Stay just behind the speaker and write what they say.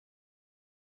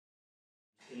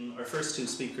Our first two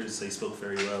speakers, they spoke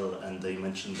very well, and they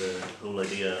mentioned the whole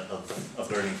idea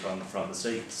of learning from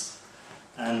mistakes.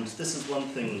 And this is one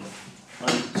thing.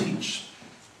 I teach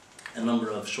a number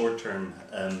of short-term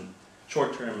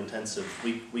intensive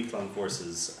week-long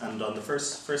courses, and on the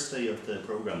first day of the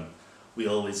program, we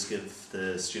always give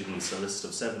the students a list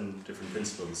of 7 different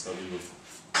principles that we will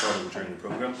follow during the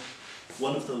program.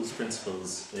 One of those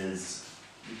principles is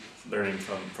learning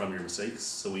from your mistakes,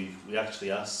 so we actually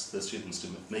ask the students to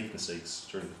make mistakes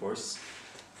during the course.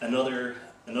 Another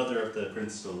of the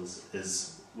principles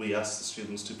is we ask the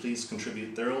students to please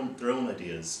contribute their own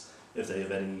ideas if they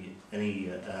have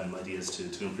any ideas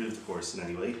to improve the course in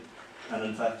any way. And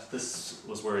in fact, this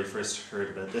was where I first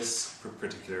heard about this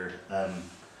particular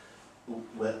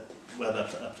web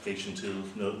application tool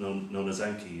known as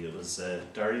Anki. It was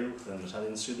Dario, an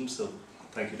Italian student, so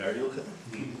thank you, Dario.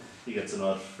 He gets a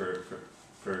nod for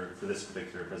this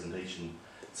particular presentation.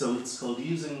 So it's called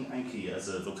Using Anki as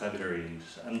a Vocabulary Aid.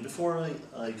 And before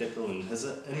I get going, has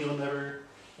anyone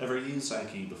ever used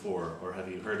Anki before, or have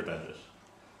you heard about it?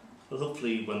 Well,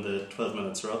 hopefully when the 12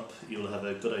 minutes are up, you'll have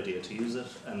a good idea to use it,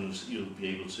 and you'll be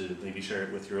able to maybe share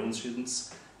it with your own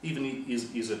students, even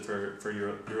use it for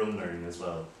your own learning as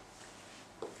well.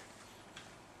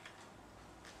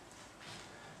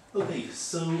 Okay,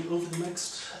 so over the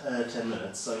next 10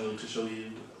 minutes, I'm going to show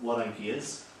you what Anki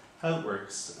is, how it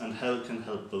works, and how it can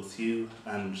help both you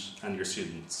and your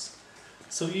students.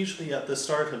 So usually at the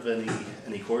start of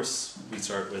any course, we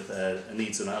start with a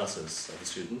needs analysis of the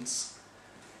students.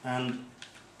 And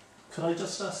could I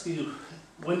just ask you,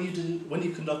 when you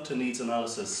conduct a needs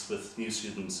analysis with new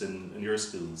students in your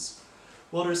schools,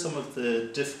 what are some of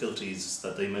the difficulties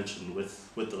that they mention with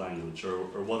the language, or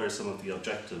what are some of the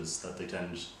objectives that they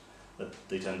tend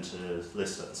to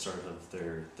list at the start of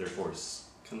their course?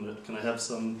 Can I have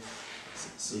some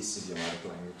idiomatic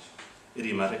language?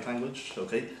 Idiomatic language,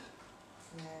 okay.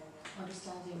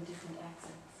 Understanding different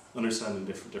accents. Understanding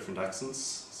different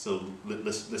accents, so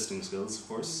listening skills, of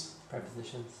course.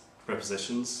 Prepositions.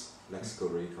 Prepositions. Lexical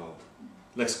recall.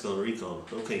 Lexical recall,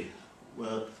 okay.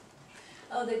 Well.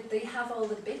 Oh, they have all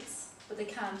the bits, but they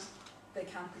can't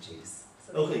produce.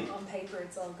 So okay. On paper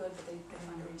it's all good, but they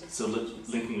can't really just So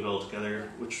linking it all together,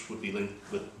 which would be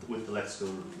linked with the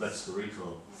lexical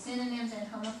recall. Synonyms and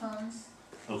homophones.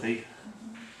 Okay. Yeah,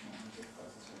 it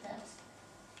goes with that.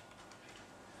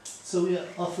 So yeah,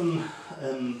 often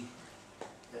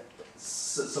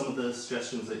some of the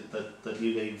suggestions that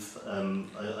you gave,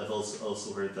 I've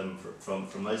also heard them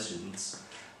from my students,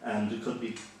 and it could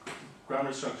be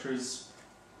grammar structures.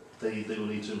 They will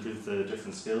need to improve the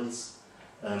different skills,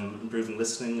 improving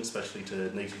listening, especially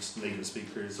to native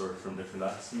speakers or from different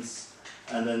accents,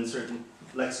 and then certain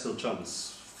lexical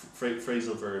chunks,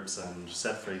 phrasal verbs and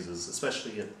set phrases,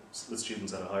 especially with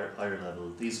students at a higher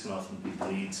level. These can often be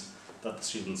the needs that the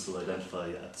students will identify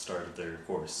at the start of their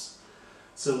course.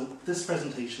 So this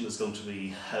presentation is going to be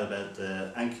how about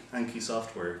the Anki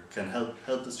software can help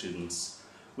the students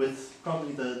with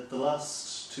probably the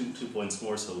last two points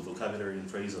more so, vocabulary and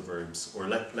phrasal verbs, or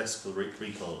lexical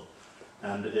recall.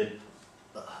 And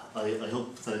I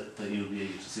hope that you'll be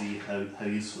able to see how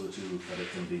useful a tool that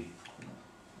it can be.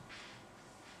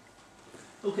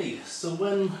 Okay, so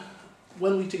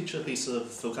when we teach a piece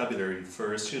of vocabulary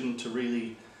for a student to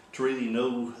really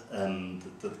know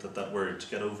that word, to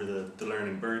get over the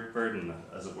learning burden,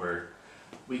 as it were,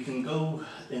 we can go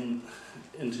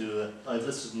into I've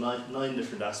listed nine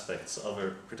different aspects of a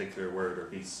particular word or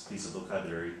piece of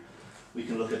vocabulary. We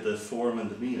can look at the form and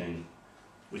the meaning.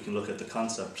 We can look at the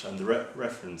concept and the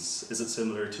reference. Is it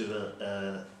similar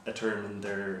to a term in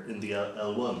the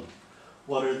L1?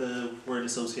 What are the word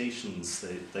associations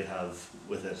they have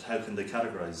with it? How can they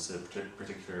categorize a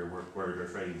particular word or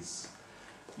phrase?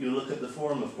 You look at the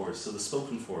form, of course, so the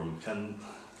spoken form.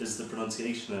 Is the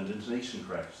pronunciation and intonation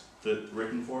correct? The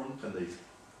written form,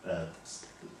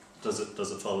 does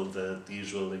it follow the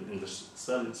usual English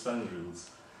spelling rules?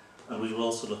 And we will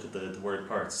also look at the word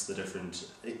parts, the different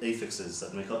affixes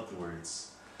that make up the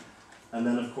words. And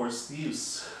then, of course, the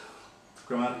use,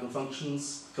 grammatical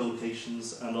functions,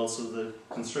 collocations, and also the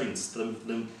constraints, the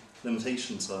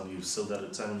limitations on use, so that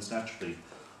it sounds naturally.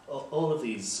 All of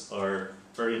these are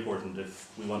very important if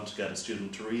we want to get a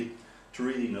student to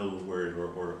really know a word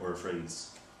or a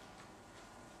phrase.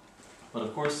 But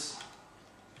of course,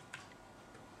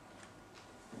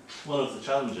 one of the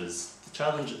challenges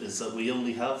is that we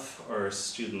only have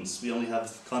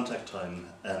contact time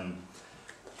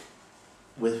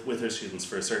with our students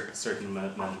for a certain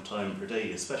amount of time per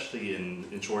day, especially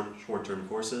in short-term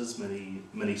courses.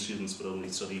 Many students would only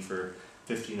study for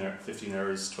 15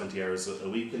 hours, 20 hours a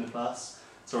week in a class.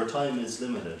 So our time is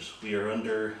limited. We are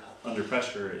under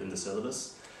pressure in the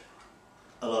syllabus.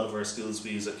 A lot of our schools,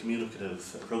 we use a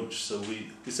communicative approach, so we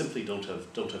simply don't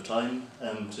have time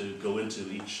to go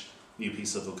into each new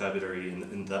piece of vocabulary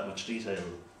in that much detail,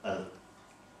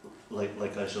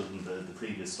 like I showed in the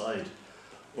previous slide.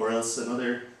 Or else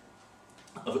another,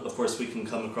 of course, we can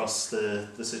come across the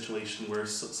situation where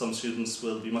some students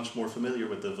will be much more familiar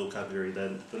with the vocabulary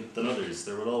than others.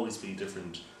 There will always be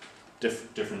different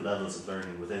levels of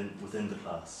learning within the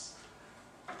class.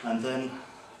 And then,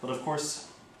 but of course,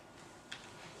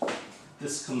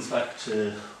 this comes back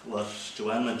to what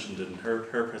Joanne mentioned in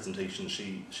her presentation.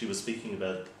 She was speaking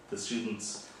about the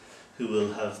students who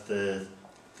will have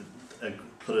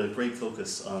put a great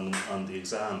focus on the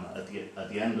exam at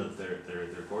the end of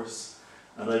their course.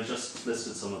 And I just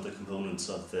listed some of the components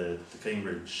of the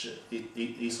Cambridge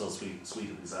ESOL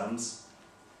suite of exams,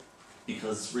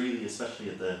 because really, especially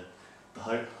at the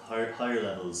higher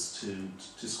levels,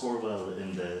 to score well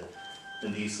in the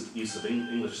use of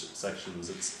English sections,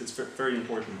 it's very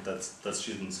important that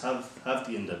students have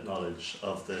the in-depth knowledge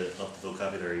of the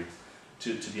vocabulary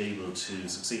to be able to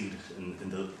succeed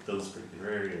in those particular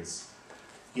areas.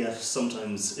 Yet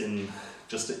sometimes in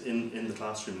the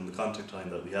classroom, in the contact time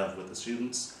that we have with the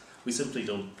students, we simply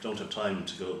don't have time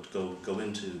to go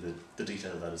into the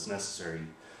detail that is necessary.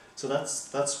 So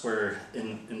that's where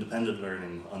independent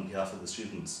learning on behalf of the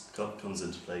students comes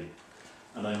into play.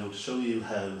 And I'm going to show you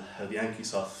how the Anki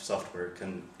software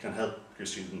can help your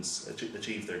students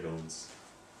achieve their goals.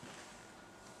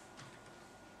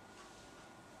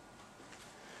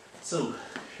 So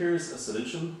here's a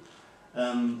solution.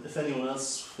 If anyone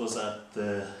else was at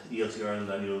the ELT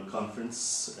Ireland annual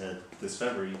conference this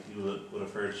February, you would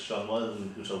have heard Sean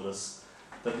Wyland, who told us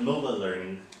that mobile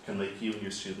learning can make you and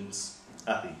your students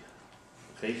happy.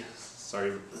 Okay,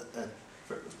 sorry,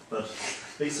 but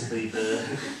basically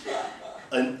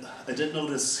I did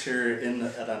notice here in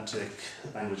Atlantic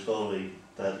Language Galway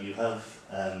that you have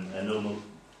a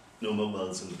no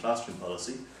mobiles in the classroom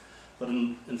policy, but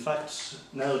in fact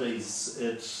nowadays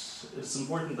it's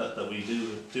important that we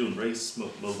do embrace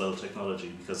mobile technology,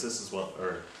 because this is what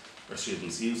our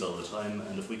students use all the time,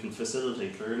 and if we can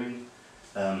facilitate learning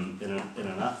in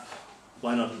an app,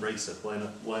 why not embrace it? Why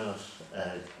not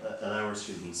allow our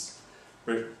students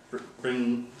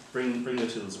bring the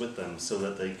tools with them so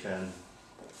that they can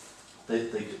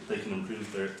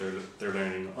improve their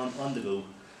learning on the go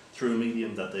through a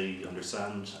medium that they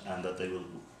understand and that they will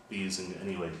be using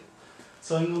anyway.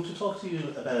 So I'm going to talk to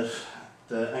you about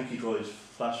the Anki Droid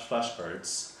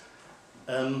flashcards.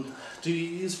 Do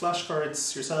you use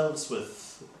flashcards yourselves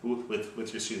with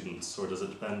your students, or does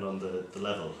it depend on the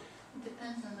level? It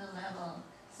depends on the level.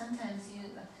 Sometimes you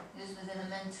use with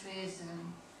elementaries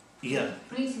and Yeah.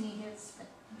 pre-intermediates.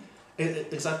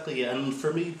 Exactly, and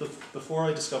for me, before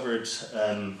I discovered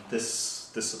this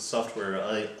software,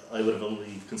 I would have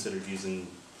only considered using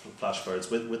flashcards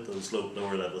with those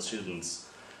lower level students.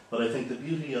 But I think the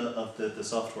beauty of the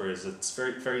software is it's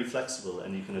very flexible,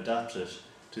 and you can adapt it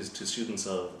to students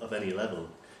of any level.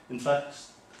 In fact,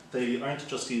 they aren't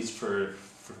just used for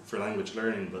language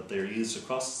learning, but they're used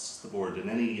across the board in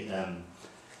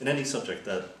any subject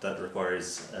that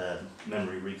requires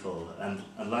memory recall and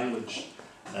language.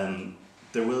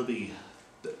 There will be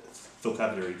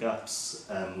vocabulary gaps,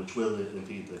 which will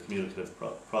impede the communicative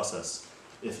process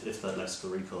if that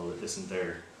lexical recall isn't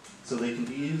there. So they can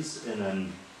be used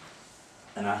in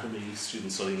anatomy,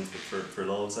 students studying for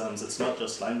law exams. It's not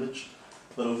just language,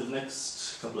 but over the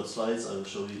next couple of slides I will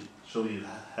show you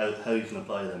how you can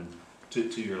apply them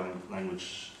to your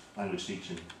language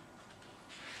teaching.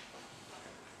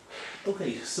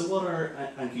 Okay, so what are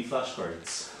Anki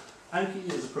flashcards? Anki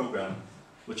is a program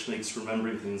which makes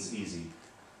remembering things easy,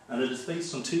 and it is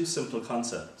based on two simple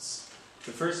concepts.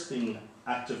 The first being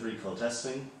active recall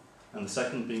testing, and the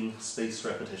second being spaced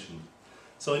repetition.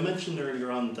 So I mentioned earlier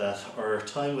on that our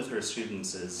time with our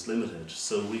students is limited,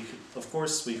 so of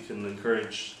course we can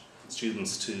encourage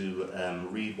students to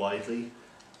read widely,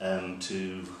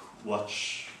 to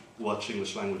watch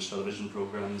English language television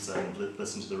programs and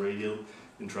listen to the radio,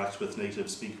 interact with native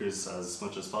speakers as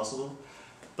much as possible.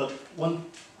 But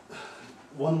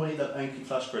one way that Anki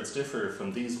flashcards differ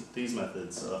from these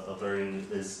methods of learning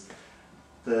is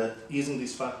that using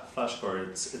these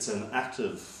flashcards, it's an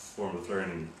active form of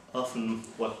learning. Often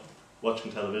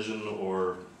watching television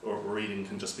or reading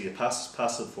can just be a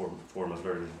passive form of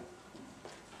learning.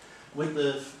 With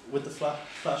the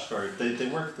flashcard, they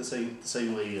work the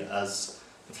same way as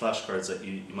the flashcards that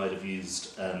you might have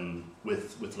used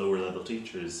with lower level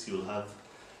teachers. You'll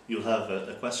have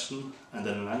a question and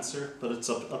then an answer, but it's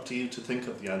up to you to think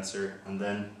of the answer and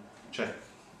then check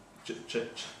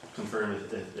confirm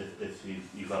if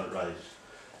you got it right.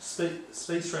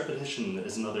 Spaced repetition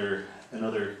is another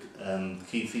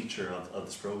key feature of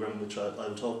this program, which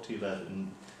I'll talk to you about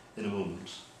in a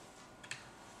moment.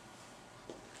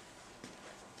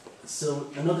 So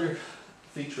another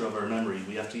feature of our memory,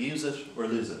 we have to use it or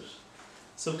lose it.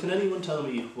 So can anyone tell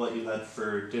me what you had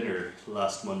for dinner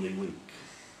last Monday week?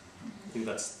 I think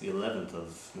that's the 11th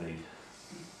of May.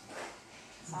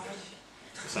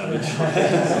 Sandwich.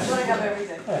 That's what I have every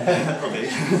day. Okay.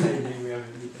 Same thing we have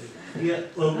every day. Yeah,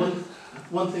 well,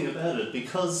 one thing about it,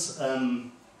 because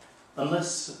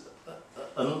unless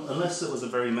it was a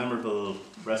very memorable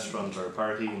restaurant or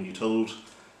party and you told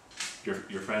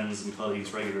your friends and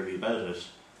colleagues regularly about it,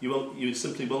 you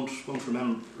simply won't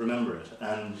remember it.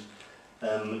 And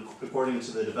according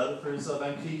to the developers of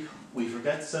Anki, we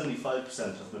forget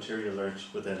 75% of material learnt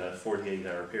within a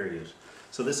 48-hour period.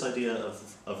 So this idea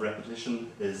of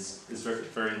repetition is very,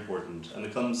 very important, and we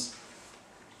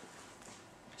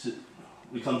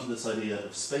come to this idea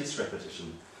of spaced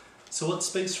repetition. So what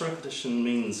spaced repetition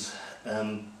means,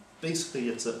 basically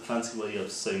it's a fancy way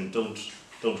of saying don't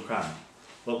cram.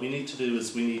 What we need to do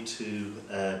is we need to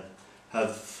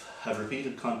have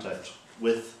repeated contact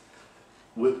with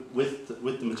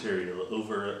the material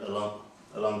over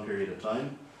a long period of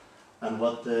time. And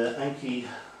what the Anki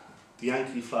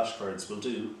flashcards will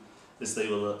do is they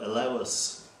will allow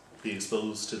us be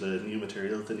exposed to the new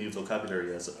material, the new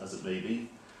vocabulary as it may be,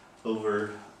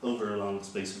 over a long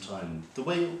space of time. The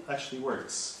way it actually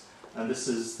works, and this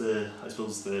is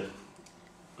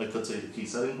I could say the key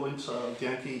selling point of the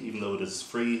Anki, even though it is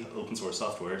free open source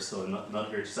software, so I'm not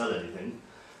here to sell anything.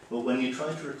 But when you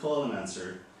try to recall an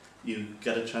answer, you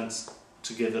get a chance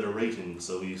to give it a rating.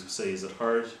 So you say, is it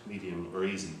hard, medium, or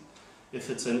easy? If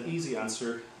it's an easy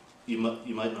answer, you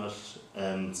might not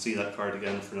see that card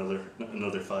again for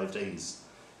another 5 days.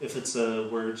 If it's a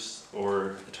word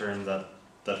or a term that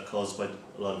caused quite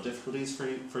a lot of difficulties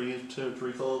for you to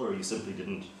recall, or you simply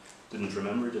didn't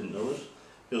remember, didn't know it,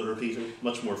 it'll repeat it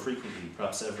much more frequently,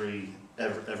 perhaps every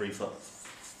 5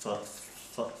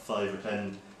 or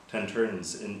 10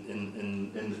 turns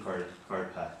in the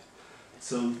card pack.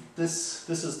 So this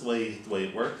is the way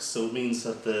it works. So it means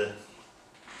that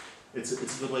it's a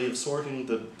good way of sorting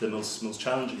the most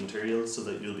challenging material so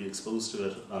that you'll be exposed to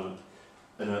it on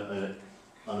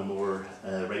a more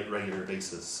regular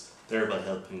basis, thereby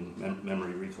helping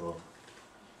memory recall.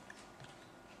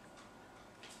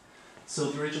 So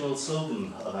the original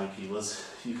slogan of Anki was,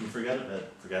 you can forget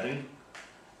about forgetting.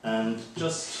 And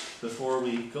just before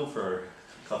we go for our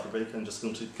coffee break, I'm just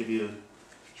going to give you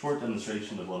a short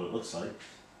demonstration of what it looks like.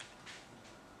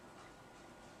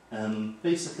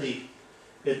 Basically,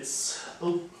 it's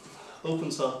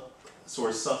open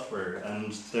source software,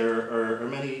 and there are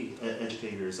many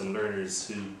educators and learners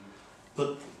who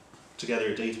put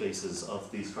together databases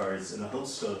of these cards in a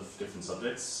host of different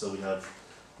subjects. So we have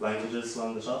languages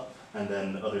along the top, and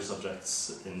then other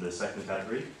subjects in the second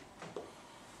category.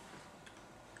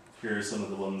 Here are some of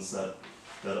the ones that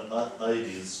I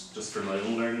use just for my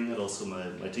own learning and also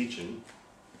my teaching.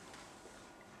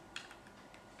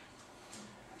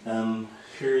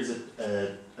 Here is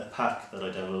a pack that I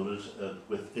downloaded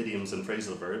with idioms and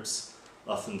phrasal verbs.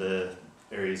 Often the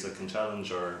areas that can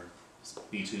challenge our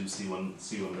B2,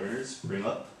 C1 learners bring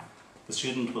up. The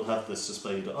student will have this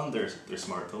displayed on their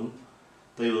smartphone.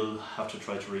 They will have to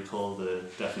try to recall the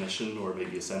definition or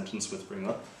maybe a sentence with bring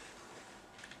up.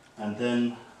 And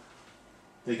then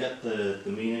they get the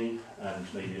meaning and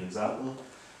maybe an example.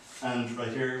 And right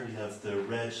here we have the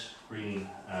red, green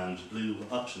and blue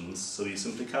options. So you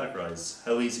simply categorize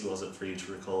how easy was it for you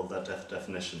to recall that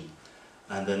definition.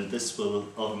 And then this will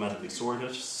automatically sort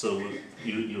it, so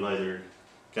you'll either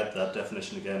get that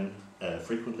definition again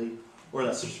frequently or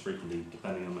less frequently,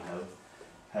 depending on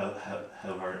how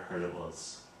hard it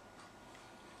was.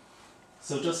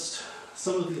 So just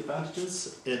some of the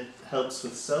advantages: it helps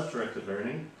with self-directed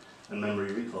learning and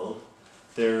memory recall.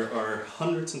 There are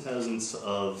hundreds and thousands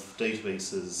of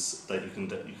databases that you can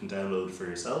download for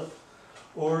yourself,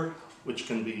 or, which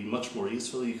can be much more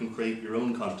useful, you can create your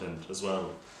own content as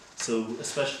well. So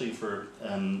especially for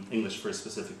English for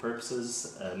specific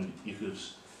purposes,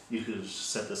 you could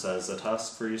set this as a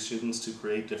task for your students to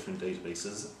create different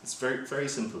databases. It's very, very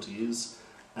simple to use,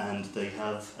 and they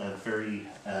have a very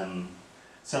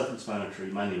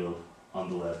self-explanatory manual on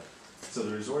the web. So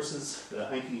the resources, the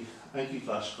Anki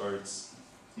Flashcards,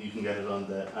 you can get it on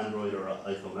the Android or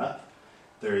iPhone app.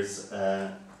 There's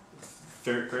a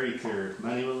very clear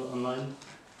manual online,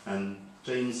 and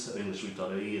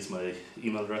James@englishweek.ie is my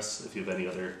email address if you have any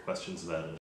other questions about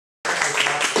it.